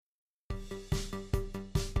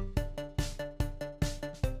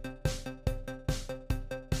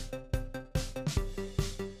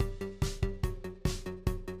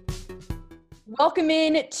Welcome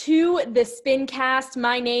in to the SPINCast.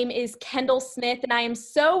 My name is Kendall Smith, and I am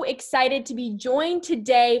so excited to be joined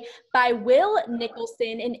today by Will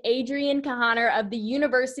Nicholson and ADRIAN KAHANER of the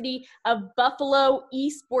University of Buffalo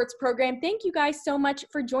Esports program. Thank you guys so much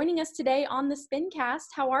for joining us today on the SPINCast.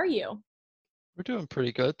 How are you? We're doing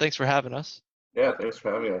pretty good. Thanks for having us. Yeah, thanks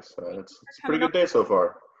for having us. It's a pretty good day so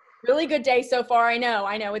far. Really good day so far. I know.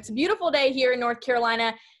 It's a beautiful day here in North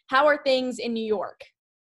Carolina. How are things in New York?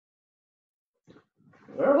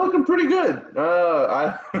 They're looking pretty good.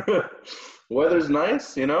 Weather's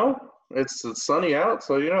nice, it's sunny out,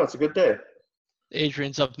 so it's a good day.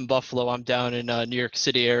 Adrian's up in Buffalo. I'm down in New York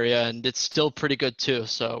City area, and it's still pretty good too,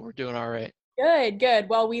 so we're doing all right. Good.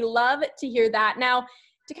 Well, we love to hear that. Now,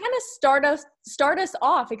 to kind of start us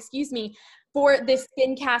off, for this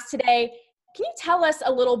SPINcast today, can you tell us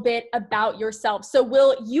a little bit about yourself? So,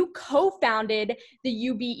 Will, you co-founded the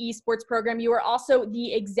UB Esports program. You are also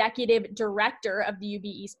the executive director of the UB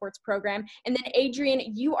Esports program. And then,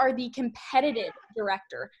 ADRIAN, you are the competitive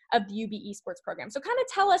director of the UB Esports program. So kind of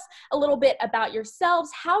tell us a little bit about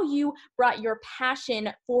yourselves, how you brought your passion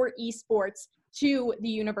for esports to the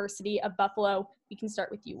University of Buffalo. We can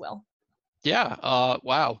start with you, Will. Yeah,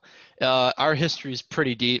 wow. Our history is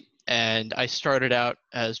pretty deep. And I started out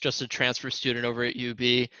as just a transfer student over at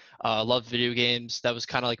UB, loved video games. That was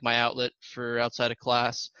kind of like my outlet for outside of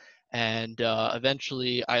class. And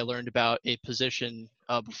eventually I learned about a position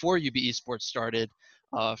before UB Esports started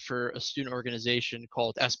for a student organization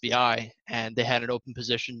called SBI. And they had an open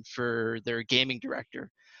position for their gaming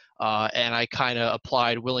director. And I kind of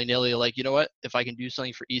applied willy-nilly, like, you know what, if I can do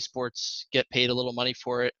something for esports, get paid a little money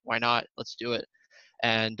for it, why not? Let's do it.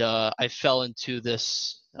 And I fell into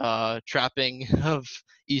this trapping of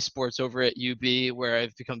esports over at UB, where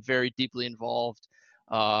I've become very deeply involved,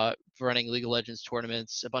 running League of Legends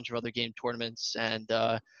tournaments, a bunch of other game tournaments, and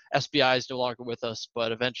SBI is no longer with us,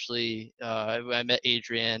 but eventually I met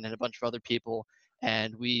ADRIAN and a bunch of other people,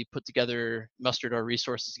 and we mustered our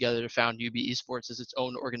resources together to found UB Esports as its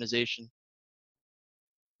own organization.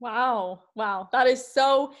 Wow. That is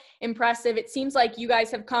so impressive. It seems like you guys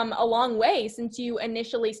have come a long way since you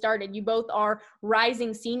initially started. You both are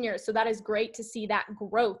rising seniors, so that is great to see that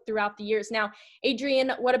growth throughout the years. Now,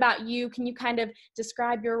 ADRIAN, what about you? Can you kind of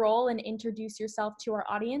describe your role and introduce yourself to our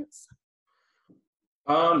audience?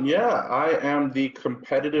 Yeah, I am the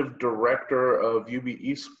competitive director of UB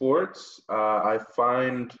Esports. I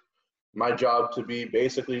find my job to be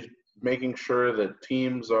basically making sure that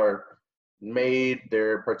teams are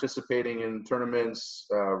they're participating in tournaments,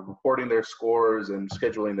 reporting their scores, and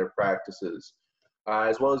scheduling their practices,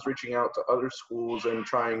 as well as reaching out to other schools and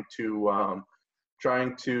trying to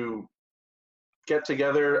get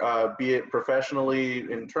together, be it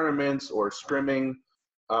professionally in tournaments or scrimming,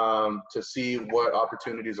 to see what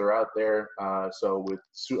opportunities are out there. So with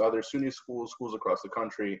other SUNY schools across the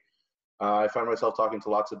country, I find myself talking to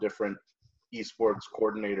lots of different esports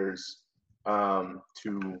coordinators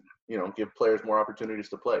to give players more opportunities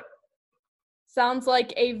to play. Sounds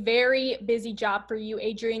like a very busy job for you,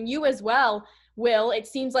 ADRIAN. You as well, Will. It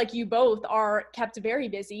seems like you both are kept very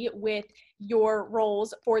busy with your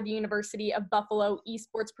roles for the University of Buffalo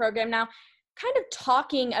Esports program. Now, kind of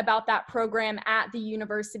talking about that program at the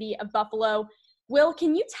University of Buffalo, Will,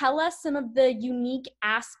 can you tell us some of the unique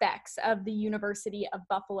aspects of the University of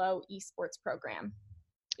Buffalo Esports program?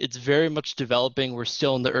 It's very much developing. We're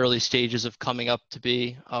still in the early stages of coming up to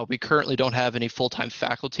be. We currently don't have any full-time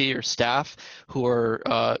faculty or staff who are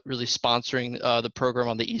really sponsoring the program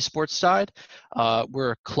on the esports side.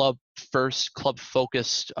 We're a club-first,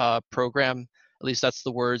 club-focused program. At least that's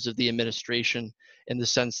the words of the administration, in the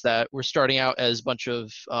sense that we're starting out as a bunch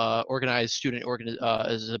of organized student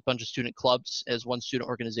as a bunch of student clubs, as one student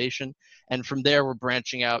organization, and from there we're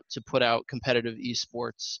branching out to put out competitive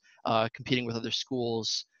esports, competing with other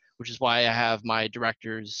schools, which is why I have my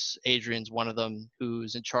directors. ADRIAN's one of them,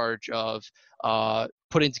 who's in charge of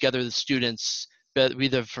putting together the students,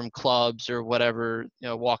 either from clubs or whatever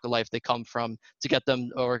walk of life they come from, to get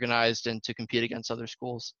them organized and to compete against other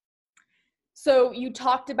schools. So you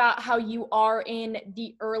talked about how you are in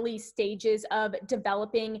the early stages of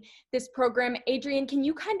developing this program. ADRIAN, can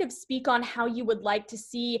you kind of speak on how you would like to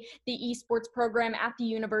see the esports program at the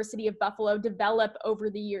University of Buffalo develop over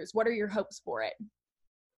the years? What are your hopes for it?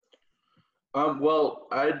 Well,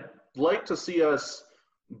 I'd like to see us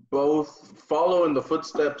both follow in the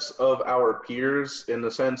footsteps of our peers, in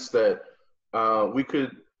the sense that we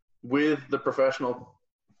could, with the professional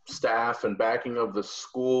staff and backing of the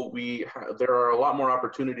school, there are a lot more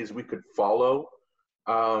opportunities we could follow,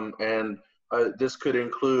 and this could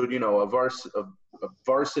include, you know, a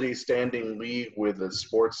varsity standing league with a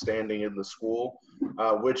sports standing in the school,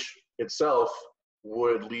 which itself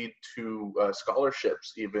would lead to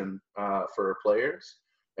scholarships even for players.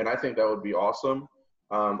 And I think that would be awesome.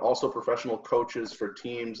 Also professional coaches for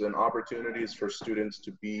teams and opportunities for students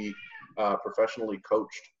to be professionally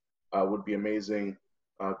coached would be amazing,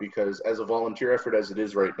 because as a volunteer effort as it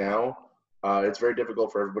is right now, it's very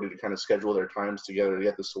difficult for everybody to kind of schedule their times together to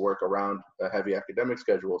get this to work around a heavy academic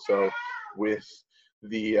schedule. So with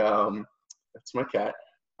the, that's my cat,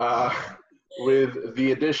 with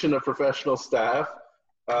the addition of professional staff,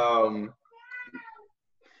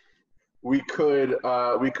 we could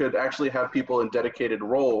actually have people in dedicated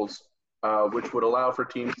roles, which would allow for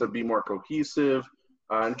teams to be more cohesive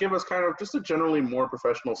and give us kind of just a generally more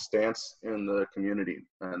professional stance in the community.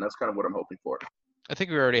 And that's kind of what I'm hoping for. I think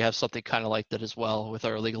we already have something kind of like that as well with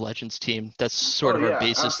our League of Legends team. That's sort of our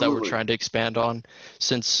basis absolutely. that we're trying to expand on,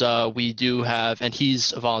 since we do have, and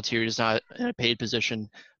he's a volunteer, he's not in a paid position,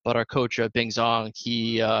 but our coach, Bing Zong,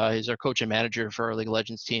 he is our coach and manager for our League of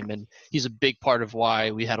Legends team, and he's a big part of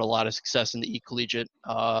why we had a lot of success in the Collegiate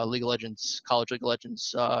League of Legends, College League of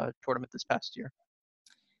Legends tournament this past year.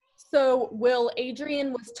 So, Will,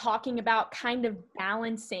 Adrian was talking about kind of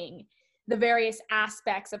balancing the various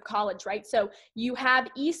aspects of college, right? So you have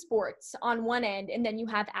esports on one end, and then you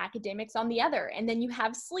have academics on the other, and then you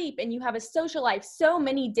have sleep, and you have a social life, so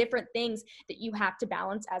many different things that you have to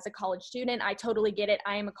balance as a college student. I totally get it.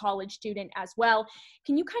 I am a college student as well.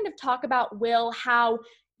 Can you kind of talk about, Will, how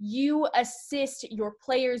you assist your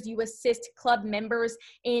players, you assist club members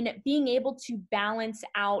in being able to balance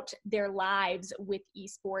out their lives with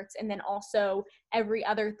esports, and then also every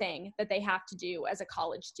other thing that they have to do as a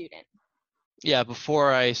college student? Yeah,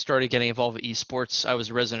 before I started getting involved with esports, I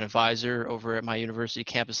was a resident advisor over at my university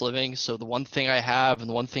campus living. So the one thing I have and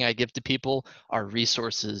the one thing I give to people are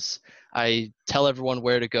resources. I tell everyone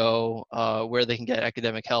where to go, where they can get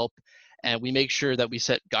academic help, and we make sure that we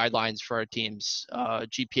set guidelines for our teams,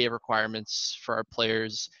 GPA requirements for our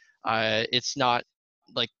players. It's not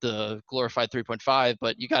like the glorified 3.5,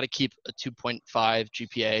 but you got to keep a 2.5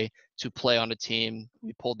 GPA to play on a team.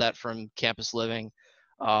 We pulled that from campus living.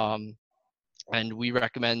 And we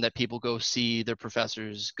recommend that people go see their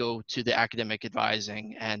professors, go to the academic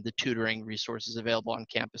advising and the tutoring resources available on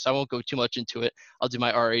campus. I won't go too much into it. I'll do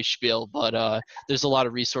my RA spiel, but there's a lot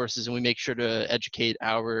of resources, and we make sure to educate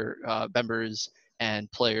our members and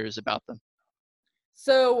players about them.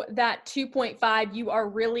 So that 2.5, you are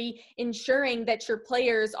really ensuring that your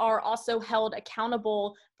players are also held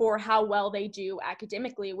accountable for how well they do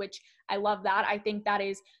academically, which I love that. I think that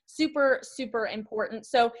is super, super important.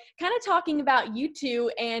 So kind of talking about you two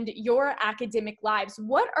and your academic lives,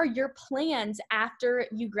 what are your plans after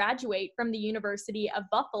you graduate from the University of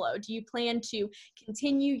Buffalo? Do you plan to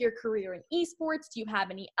continue your career in esports? Do you have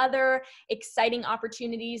any other exciting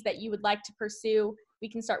opportunities that you would like to pursue? We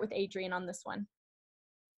can start with Adrian on this one.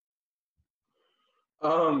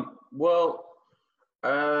 I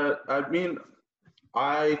mean,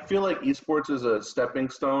 I feel like esports is a stepping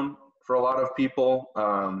stone for a lot of people.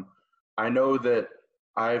 I know that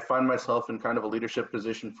I find myself in kind of a leadership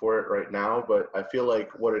position for it right now, but I feel like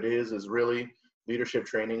what it is really leadership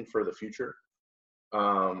training for the future.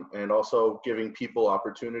 And also giving people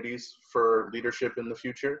opportunities for leadership in the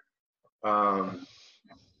future.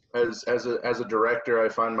 As a director, I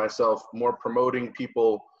find myself more promoting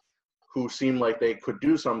people who seem like they could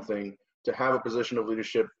do something to have a position of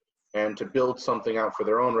leadership and to build something out for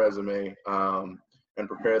their own resume, and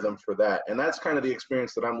prepare them for that. And that's kind of the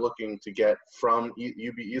experience that I'm looking to get from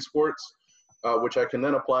UB Esports, which I can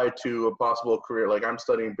then apply to a possible career. Like, I'm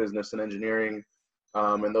studying business and engineering,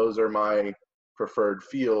 and those are my preferred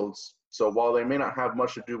fields. So while they may not have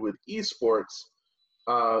much to do with esports,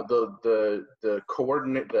 the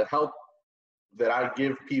help that I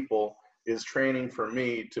give people is training for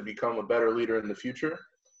me to become a better leader in the future.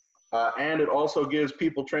 And it also gives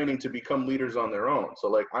people training to become leaders on their own. So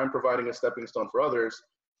like, I'm providing a stepping stone for others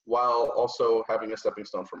while also having a stepping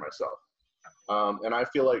stone for myself. And I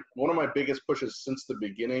feel like one of my biggest pushes since the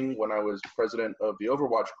beginning, when I was president of the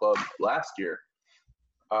Overwatch Club last year,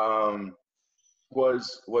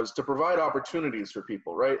 was to provide opportunities for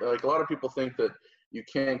people, right? Like, a lot of people think that you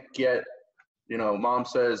can't get, you know, mom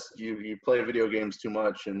says you play video games too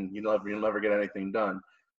much and you'll never get anything done.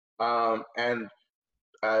 And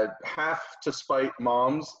half to spite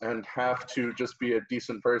moms and half to just be a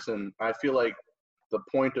decent person, I feel like the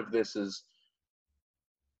point of this is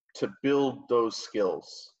to build those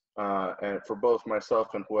skills, and for both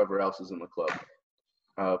myself and whoever else is in the club,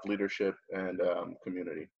 of leadership and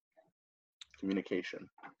communication.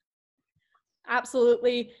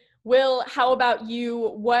 Absolutely. Will, how about you?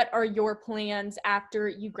 What are your plans after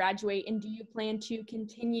you graduate, and do you plan to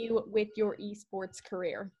continue with your esports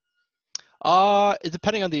career?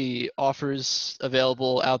 Depending on the offers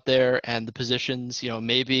available out there and the positions,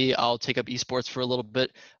 maybe I'll take up esports for a little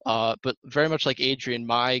bit. But very much like Adrian,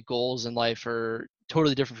 my goals in life are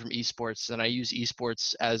totally different from esports, and I use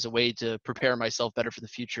esports as a way to prepare myself better for the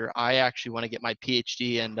future. I actually want to get my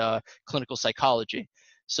PhD in clinical psychology.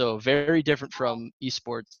 So very different from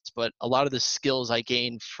esports, but a lot of the skills I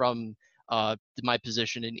gain from my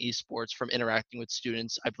position in esports from interacting with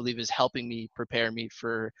students, I believe is helping me prepare me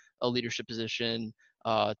for a leadership position,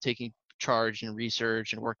 taking charge in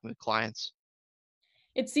research and working with clients.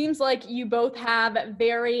 It seems like you both have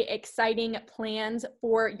very exciting plans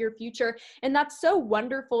for your future. And that's so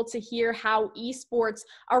wonderful to hear how esports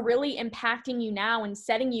are really impacting you now and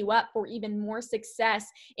setting you up for even more success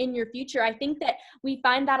in your future. I think that we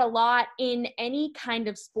find that a lot in any kind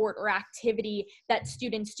of sport or activity that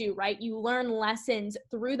students do, right? You learn lessons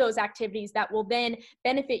through those activities that will then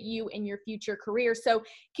benefit you in your future career. So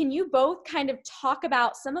can you both kind of talk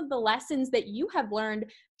about some of the lessons that you have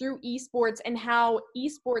learned through esports and how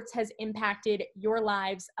esports has impacted your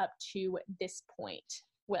lives up to this point?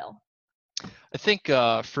 Will? I think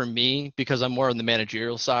for me, because I'm more on the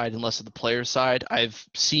managerial side and less of the player side, I've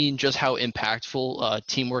seen just how impactful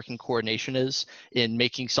teamwork and coordination is in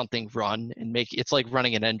making something run and it's like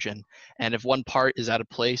running an engine. And if one part is out of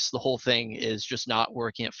place, the whole thing is just not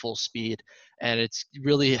working at full speed. And it's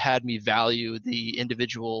really had me value the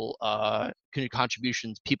individual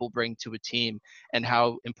contributions people bring to a team and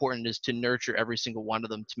how important it is to nurture every single one of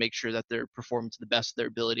them to make sure that they're performing to the best of their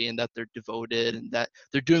ability and that they're devoted and that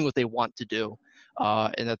they're doing what they want to do.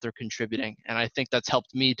 And that they're contributing. And I think that's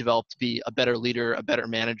helped me develop to be a better leader, a better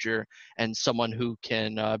manager, and someone who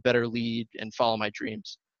can better lead and follow my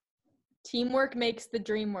dreams. Teamwork makes the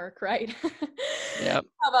dream work, right? Yeah.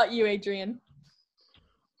 How about you, Adrian?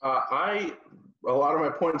 A lot of my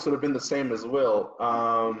points would have been the same as Will.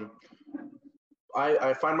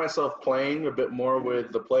 I find myself playing a bit more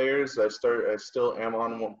with the players. I still am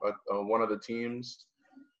on one of the teams.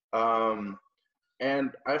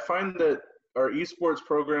 And I find that our esports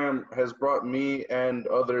program has brought me and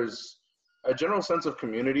others a general sense of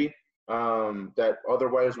community that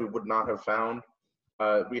otherwise we would not have found.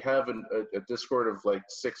 We have a Discord of like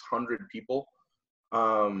 600 people.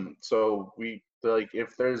 So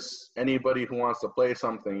if there's anybody who wants to play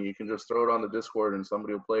something, you can just throw it on the Discord and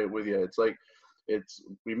somebody will play it with you.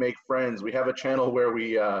 We make friends. We have a channel where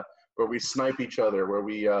we snipe each other, where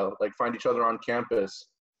we find each other on campus.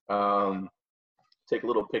 Take a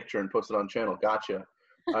little picture and post it on channel. Gotcha.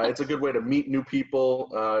 It's a good way to meet new people.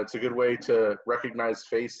 It's a good way to recognize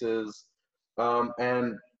faces.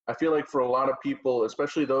 And I feel like for a lot of people,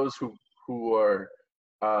 especially those who are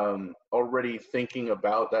already thinking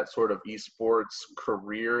about that sort of esports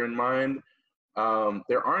career in mind,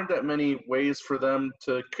 there aren't that many ways for them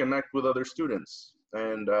to connect with other students.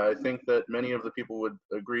 And I think that many of the people would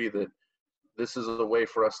agree that this is a way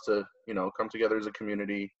for us to, come together as a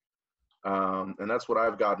community. And that's what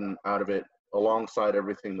I've gotten out of it, alongside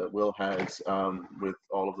everything that Will has with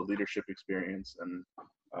all of the leadership experience and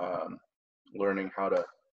learning how to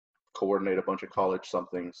coordinate a bunch of college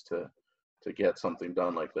somethings to get something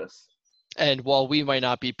done like this. And while we might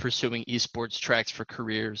not be pursuing esports tracks for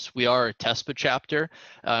careers, we are a TESPA chapter.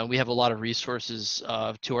 We have a lot of resources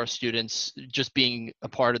to our students, just being a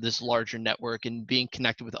part of this larger network and being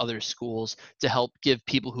connected with other schools to help give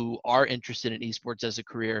people who are interested in esports as a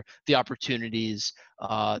career the opportunities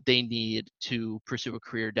they need to pursue a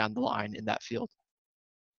career down the line in that field.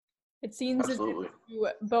 It seems Absolutely. as if you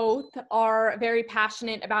both are very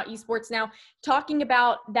passionate about esports. Now, talking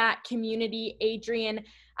about that community, Adrian,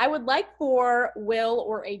 I would like for Will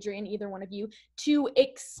or Adrian, either one of you, to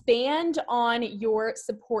expand on your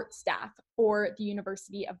support staff for the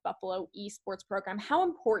University of Buffalo esports program. How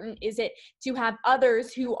important is it to have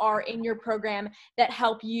others who are in your program that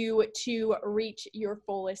help you to reach your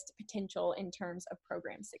fullest potential in terms of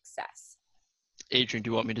program success? Adrian, do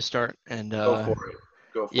you want me to start? And Go for it.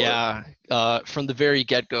 Yeah, from the very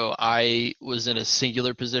get-go, I was in a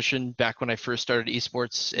singular position back when I first started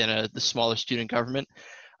esports in the smaller student government,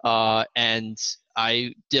 and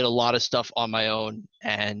I did a lot of stuff on my own,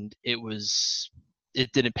 and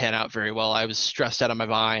it didn't pan out very well. I was stressed out of my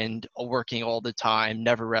mind, working all the time,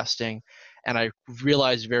 never resting, and I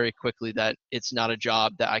realized very quickly that it's not a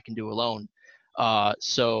job that I can do alone.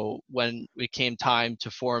 So when it came time to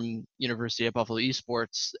form University of Buffalo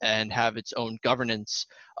Esports and have its own governance,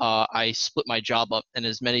 I split my job up in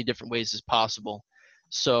as many different ways as possible.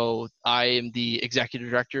 So I am the executive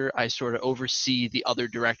director. I sort of oversee the other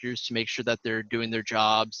directors to make sure that they're doing their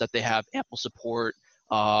jobs, that they have ample support,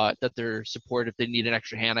 that they're supported. If they need an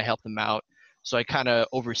extra hand, I help them out. So I kind of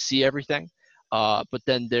oversee everything. But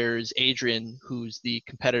then there's Adrian, who's the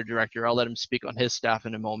competitive director. I'll let him speak on his staff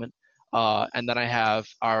in a moment. And then I have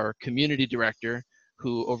our community director,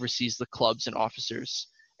 who oversees the clubs and officers,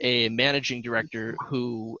 a managing director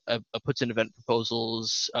who puts in event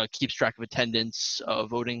proposals, keeps track of attendance,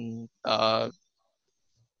 voting,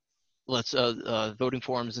 voting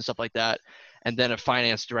forms and stuff like that, and then a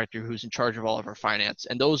finance director who's in charge of all of our finance.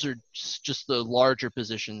 And those are just the larger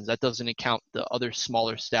positions. That doesn't account the other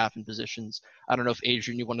smaller staff and positions. I don't know if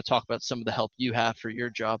Adrian, you want to talk about some of the help you have for your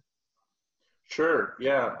job? Sure.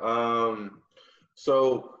 Yeah.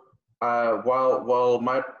 While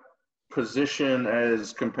my position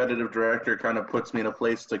as competitive director kind of puts me in a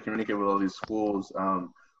place to communicate with all these schools,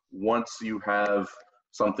 once you have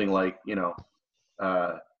something like,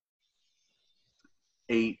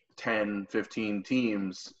 8, 10, 15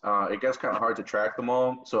 teams, it gets kind of hard to track them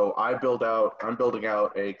all. So I'm building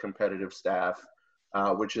out a competitive staff,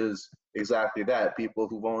 which is exactly that, people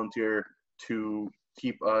who volunteer to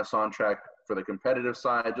keep us on track for the competitive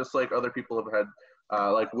side, just like other people have had,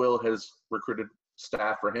 like Will has recruited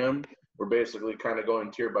staff for him. We're basically kind of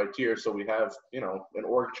going tier by tier. So we have, an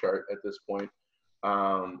org chart at this point,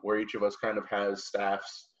 where each of us kind of has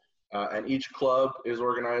staffs, and each club is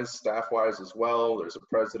organized staff-wise as well. There's a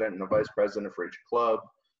president and a vice president for each club.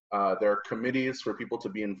 There are committees for people to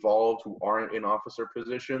be involved who aren't in officer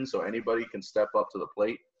positions. So anybody can step up to the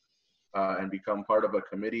plate and become part of a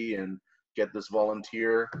committee and get this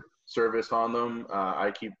volunteer service on them.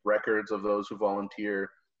 I keep records of those who volunteer,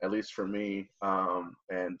 at least for me,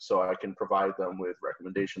 and so I can provide them with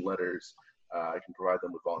recommendation letters. I can provide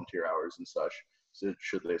them with volunteer hours and such, so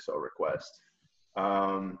should they so request.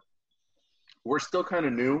 We're still kind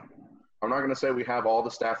of new. I'm not going to say we have all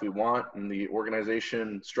the staff we want and the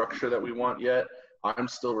organization structure that we want yet. I'm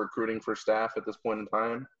still recruiting for staff at this point in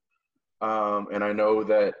time, and I know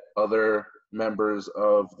that other members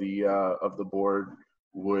of the board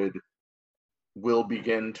will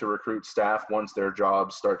begin to recruit staff once their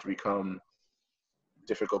jobs start to become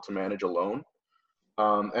difficult to manage alone.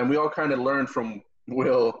 And we all kind of learned from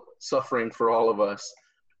Will suffering for all of us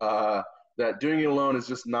that doing it alone is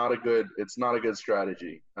just not a good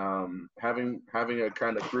strategy. Having a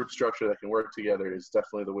kind of group structure that can work together is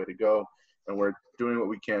definitely the way to go. And we're doing what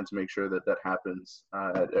we can to make sure that that happens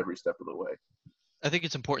at every step of the way. I think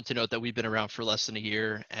it's important to note that we've been around for less than a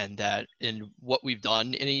year, and that in what we've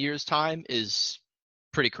done in a year's time is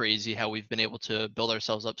pretty crazy how we've been able to build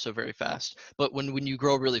ourselves up so very fast. But when you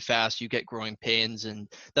grow really fast, you get growing pains, and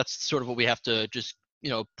that's sort of what we have to just,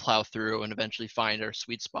 plow through and eventually find our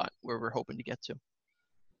sweet spot where we're hoping to get to.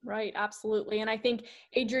 Right, absolutely. And I think,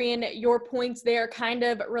 Adrian, your points there kind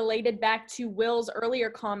of related back to Will's earlier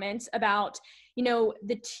comments about,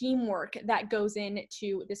 the teamwork that goes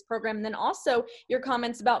into this program. And then also your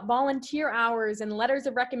comments about volunteer hours and letters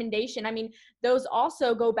of recommendation. I mean, those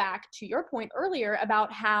also go back to your point earlier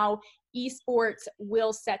about how esports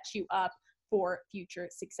will set you up for future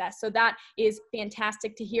success. So that is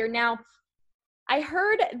fantastic to hear. Now, I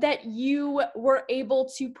heard that you were able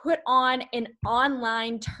to put on an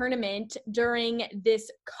online tournament during this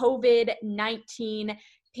COVID-19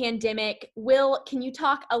 pandemic. Will, can you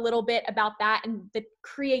talk a little bit about that and the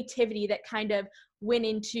creativity that kind of went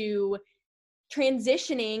into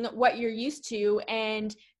transitioning what you're used to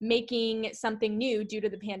and making something new due to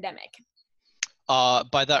the pandemic?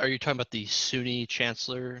 By that, are you talking about the SUNY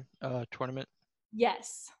Chancellor tournament?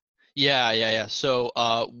 Yes. Yeah. So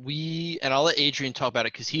and I'll let Adrian talk about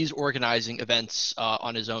it because he's organizing events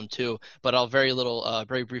on his own too. But I'll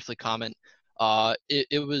very briefly comment.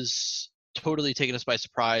 It was totally taken us by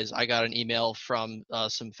surprise. I got an email from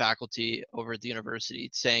some faculty over at the university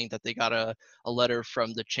saying that they got a letter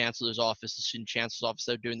from the chancellor's office, the student chancellor's office.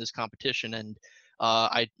 They're doing this competition, and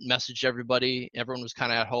I messaged everybody. Everyone was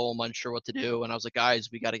kind of at home, unsure what to do, and I was like, guys,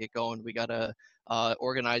 we got to get going. We got to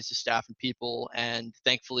organize the staff and people. And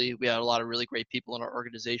thankfully, we had a lot of really great people in our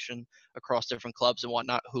organization across different clubs and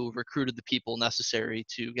whatnot who recruited the people necessary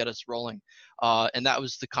to get us rolling. And that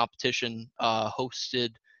was the competition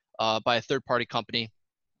hosted by a third-party company.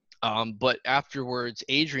 But afterwards,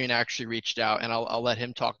 Adrian actually reached out, and I'll let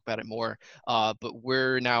him talk about it more. But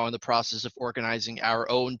we're now in the process of organizing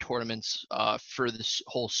our own tournaments for this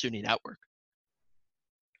whole SUNY network.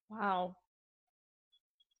 Wow.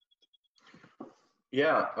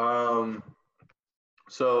 Yeah.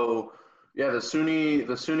 So yeah, the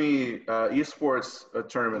SUNY Esports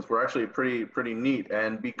tournaments were actually pretty neat,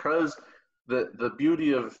 and because the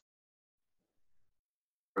beauty of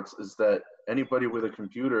is that anybody with a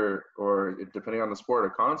computer, or depending on the sport, a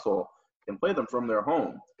console, can play them from their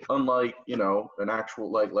home. Unlike, you know, an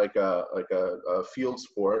actual like a field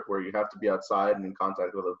sport where you have to be outside and in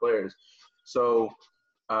contact with other players. So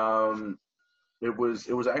it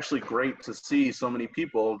was actually great to see so many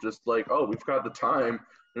people just like, oh, we've got the time,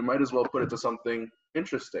 we might as well put it to something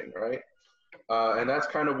interesting, right? And that's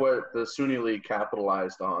kind of what the SUNY League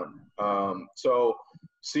capitalized on. So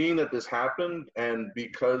seeing that this happened, and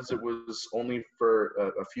because it was only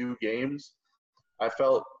for a few games, I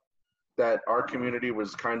felt that our community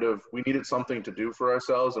was kind of, we needed something to do for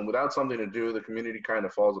ourselves, and without something to do, the community kind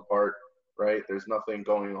of falls apart, right? There's nothing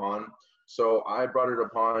going on. So I brought it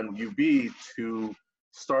upon UB to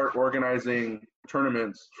start organizing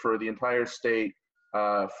tournaments for the entire state,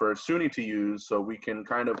 for SUNY to use, so we can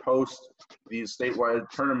kind of host these statewide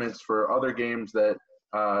tournaments for other games that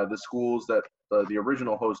the schools that the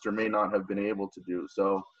original hoster may not have been able to do.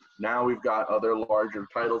 So now we've got other larger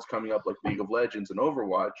titles coming up like League of Legends and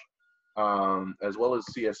Overwatch, as well as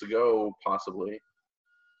CSGO possibly,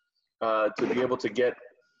 to be able to get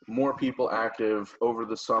more people active over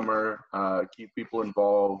the summer, keep people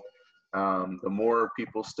involved. The more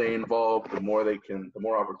people stay involved, the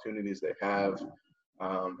more opportunities they have.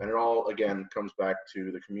 And it all, again, comes back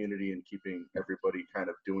to the community and keeping everybody kind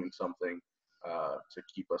of doing something to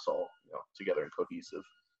keep us all, you know, together and cohesive.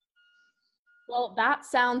 Well, that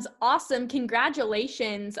sounds awesome.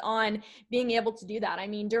 Congratulations on being able to do that. I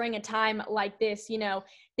mean, during a time like this, you know,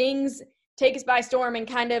 things take us by storm and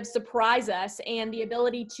kind of surprise us, and the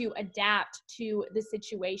ability to adapt to the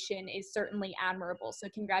situation is certainly admirable. So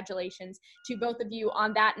congratulations to both of you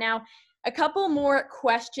on that. Now, a couple more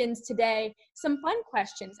questions today, some fun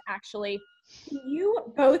questions actually. Can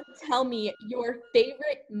you both tell me your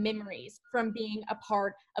favorite memories from being a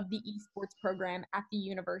part of the esports program at the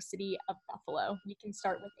University of Buffalo? We can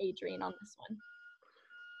start with Adrian on this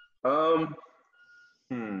one.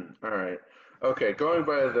 All right. Okay, going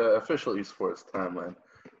by the official esports timeline,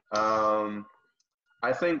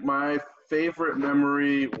 I think my favorite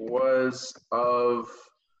memory was of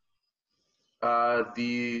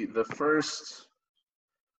the first.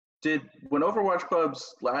 When Overwatch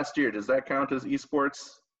Clubs last year, does that count as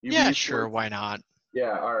esports? Yeah, esports? sure, why not?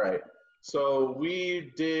 Yeah, all right. So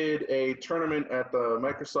we did a tournament at the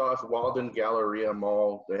Microsoft Walden Galleria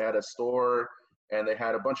Mall. They had a store, and they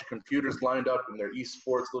had a bunch of computers lined up in their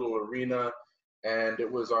esports little arena. And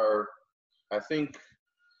it was our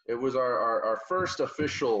first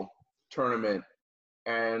official tournament.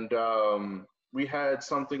 And we had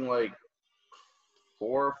something like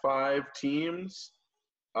 4 or 5 teams,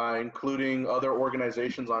 including other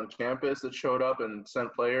organizations on campus that showed up and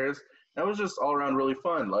sent players. That was just all around really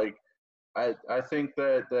fun. Like, I think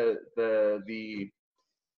that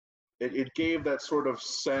it gave that sort of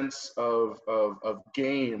sense of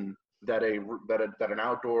game that an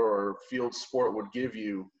outdoor or field sport would give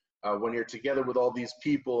you, when you're together with all these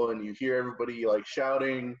people and you hear everybody like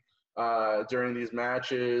shouting during these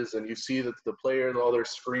matches, and you see that the players, all their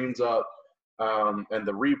screens up, and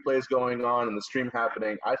the replays going on and the stream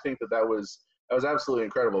happening. I think that was absolutely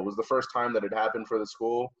incredible. It was the first time that it happened for the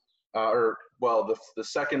school, the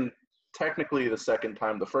second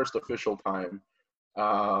time, the first official time.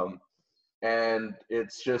 And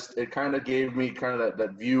it kind of gave me kind of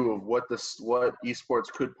that view of what esports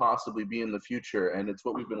could possibly be in the future. And it's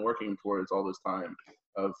what we've been working towards all this time,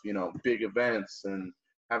 of, you know, big events and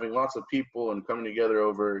having lots of people and coming together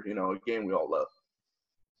over, you know, a game we all love.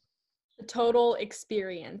 The total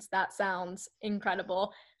experience. That sounds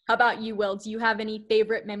incredible. How about you, Will? Do you have any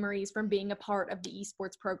favorite memories from being a part of the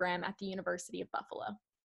esports program at the University of Buffalo?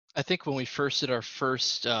 I think when we first did our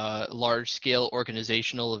first large-scale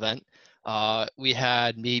organizational event, we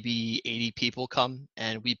had maybe 80 people come,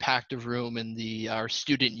 and we packed a room in our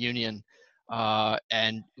student union,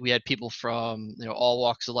 and we had people from, you know, all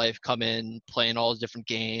walks of life come in, playing all the different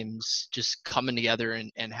games, just coming together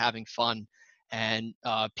and having fun. And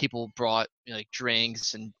people brought, you know, like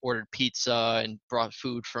drinks and ordered pizza and brought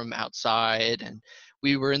food from outside, and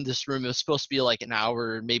we were in this room. It was supposed to be like an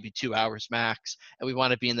hour, maybe 2 hours max, and we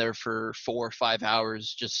wound up being there for 4 or 5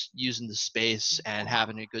 hours, just using the space and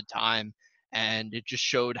having a good time. And it just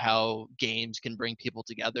showed how games can bring people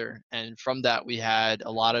together. And from that, we had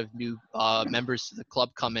a lot of new members to the club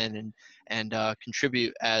come in and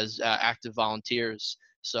contribute as active volunteers.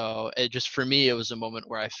 So for me, it was a moment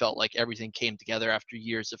where I felt like everything came together after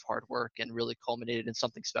years of hard work and really culminated in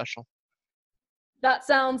something special. That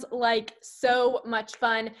sounds like so much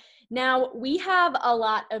fun. Now, we have a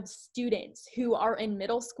lot of students who are in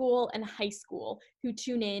middle school and high school who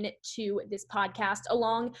tune in to this podcast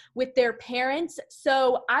along with their parents.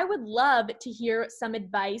 So I would love to hear some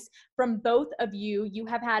advice from both of you. You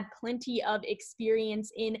have had plenty of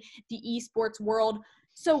experience in the esports world.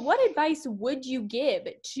 So what advice would you give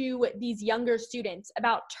to these younger students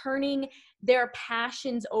about turning their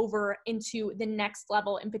passions over into the next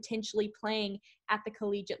level and potentially playing at the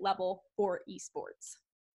collegiate level for esports?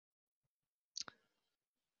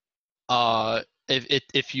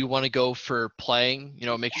 If you want to go for playing,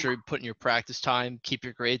 make sure you put in your practice time, keep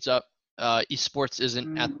your grades up. Esports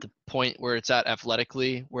isn't at the point where it's at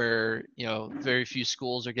athletically, where, very few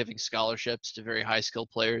schools are giving scholarships to very high skilled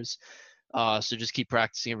players. So just keep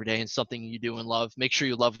practicing every day and something you do and love. Make sure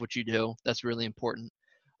you love what you do. That's really important.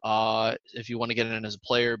 If you want to get in as a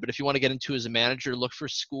player, but if you want to get into as a manager, look for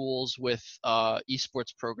schools with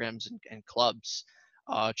esports programs and clubs.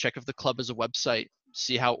 Check if the club has a website,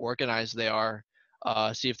 see how organized they are,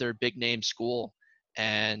 see if they're a big name school.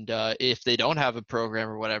 And if they don't have a program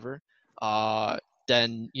or whatever,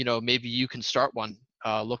 then, maybe you can start one.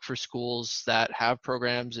 Look for schools that have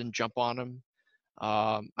programs and jump on them.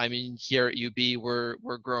 Here at UB,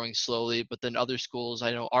 we're growing slowly, but then other schools,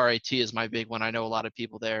 I know RIT is my big one. I know a lot of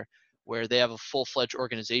people there where they have a full-fledged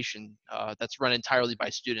organization that's run entirely by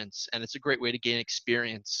students, and it's a great way to gain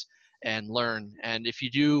experience and learn. And if you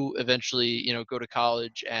do eventually, go to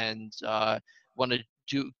college and want to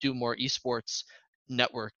do more esports,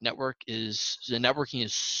 networking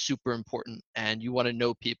is super important, and you want to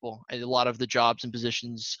know people. And a lot of the jobs and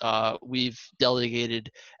positions we've delegated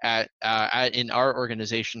in our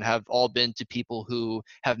organization have all been to people who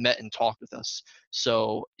have met and talked with us.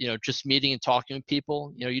 So just meeting and talking with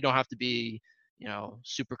people, you don't have to be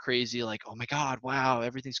super crazy, like, oh my god, wow,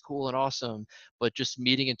 everything's cool and awesome, but just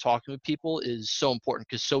meeting and talking with people is so important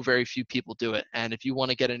because so very few people do it. And if you want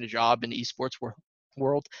to get in a job in esports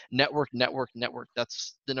world, network.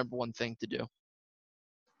 That's the number one thing to do.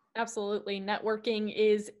 Absolutely. Networking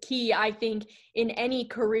is key, I think, in any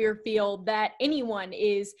career field that anyone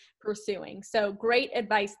is pursuing. So great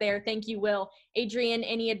advice there. Thank you, Will. Adrian,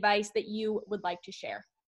 any advice that you would like to share?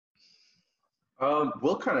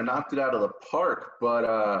 Will kind of knocked it out of the park,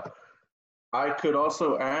 but I could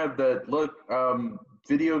also add that, look,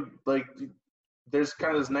 there's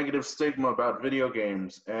kind of this negative stigma about video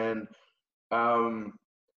games, and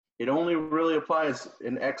it only really applies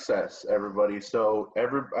in excess, everybody. So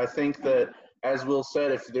I think that, as Will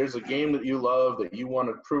said, if there's a game that you love, that you want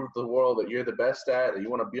to prove to the world that you're the best at, that you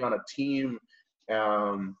want to be on a team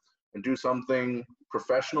and do something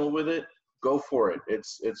professional with it, go for it.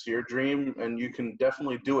 It's your dream, and you can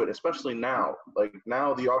definitely do it, especially now. Like,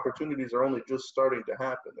 now the opportunities are only just starting to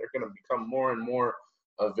happen. They're going to become more and more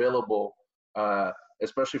available,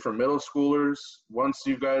 especially for middle schoolers. Once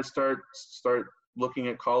you guys start looking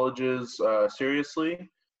at colleges seriously,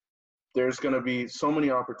 there's going to be so many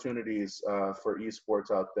opportunities for esports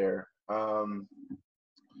out there.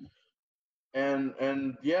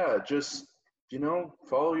 And yeah, just,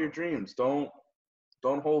 follow your dreams. Don't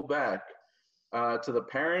hold back. To the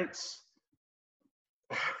parents,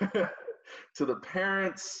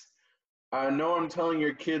 I know I'm telling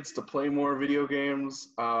your kids to play more video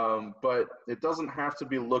games, but it doesn't have to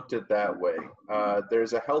be looked at that way.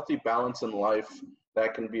 There's a healthy balance in life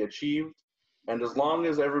that can be achieved, and as long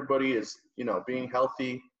as everybody is, being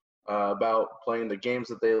healthy about playing the games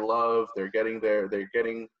that they love, they're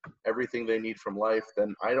getting everything they need from life,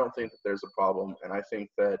 then I don't think that there's a problem. And I think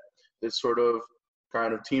that this sort of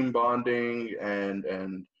kind of team bonding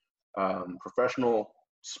and professional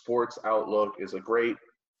sports outlook is a great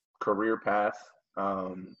career path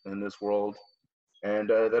in this world, and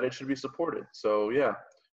that it should be supported. So yeah,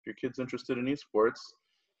 if your kid's interested in esports,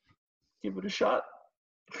 give it a shot.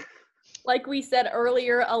 Like we said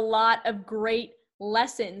earlier, a lot of great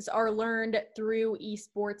lessons are learned through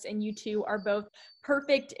esports, and you two are both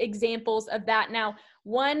perfect examples of that. Now,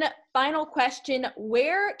 one final question: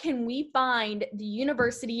 where can we find the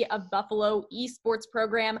University of Buffalo esports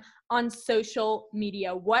program on social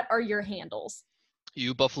media? What are your handles?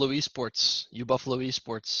 Buffalo Esports.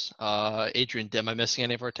 Adrian, am I missing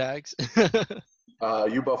any of our tags?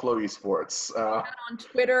 Buffalo Esports. On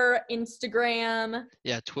Twitter, Instagram.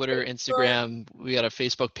 Yeah, Twitter, Instagram. We got a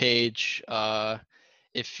Facebook page.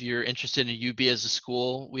 If you're interested in UB as a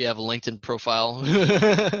school, we have a LinkedIn profile.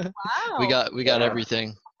 Wow. We got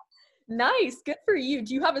everything. Nice. Good for you.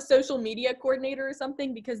 Do you have a social media coordinator or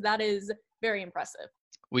something? Because that is very impressive.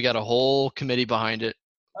 We got a whole committee behind it.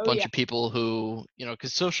 Oh, Bunch of people who,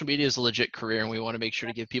 because social media is a legit career, and we want to make sure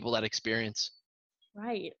to give people that experience.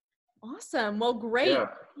 Right. Awesome. Well, great. Yeah,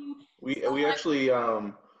 Thank you we so we much. actually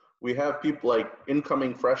we have people like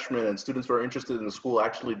incoming freshmen and students who are interested in the school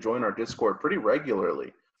actually join our Discord pretty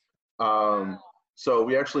regularly. So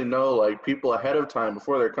we actually know like people ahead of time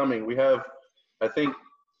before they're coming. We have, I think,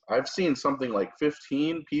 I've seen something like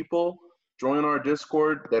 15 people join our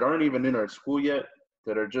Discord that aren't even in our school yet,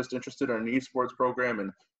 that are just interested in an esports program,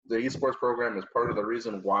 and the esports program is part of the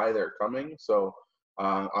reason why they're coming. So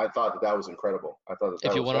I thought that was incredible. I thought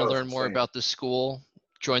If you that want to was learn more insane. about the school,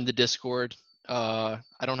 join the Discord. I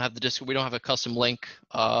don't have the Discord. We don't have a custom link,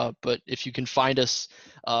 but if you can find us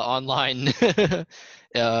online,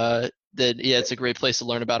 then yeah, it's a great place to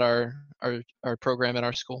learn about our program at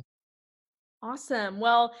our school. Awesome.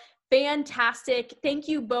 Well, fantastic. Thank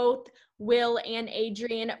you both, Will and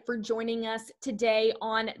Adrian, for joining us today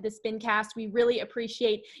on the SPINcast. We really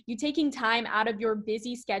appreciate you taking time out of your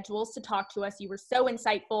busy schedules to talk to us. You were so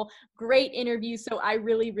insightful. Great interview. So I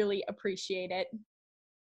really, really appreciate it.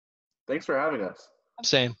 Thanks for having us.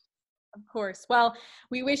 Same. Of course. Well,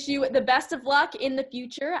 we wish you the best of luck in the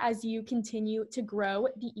future as you continue to grow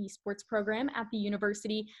the esports program at the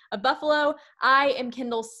University of Buffalo. I am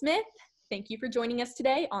Kendall Smith. Thank you for joining us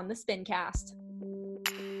today on the SPINcast.